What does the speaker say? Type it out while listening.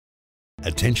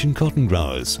Attention cotton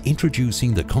growers,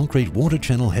 introducing the concrete water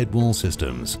channel headwall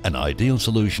systems, an ideal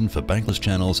solution for bankless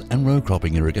channels and row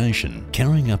cropping irrigation.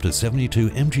 Carrying up to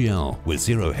 72 mgl with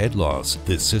zero head loss,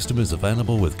 this system is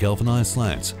available with galvanized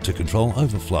slats to control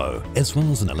overflow, as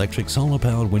well as an electric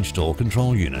solar-powered winch door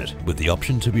control unit with the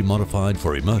option to be modified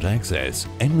for remote access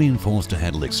and reinforced to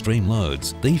handle extreme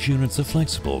loads. These units are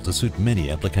flexible to suit many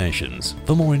applications.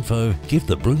 For more info, give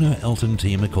the Bruno Altin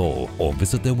team a call or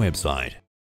visit their website.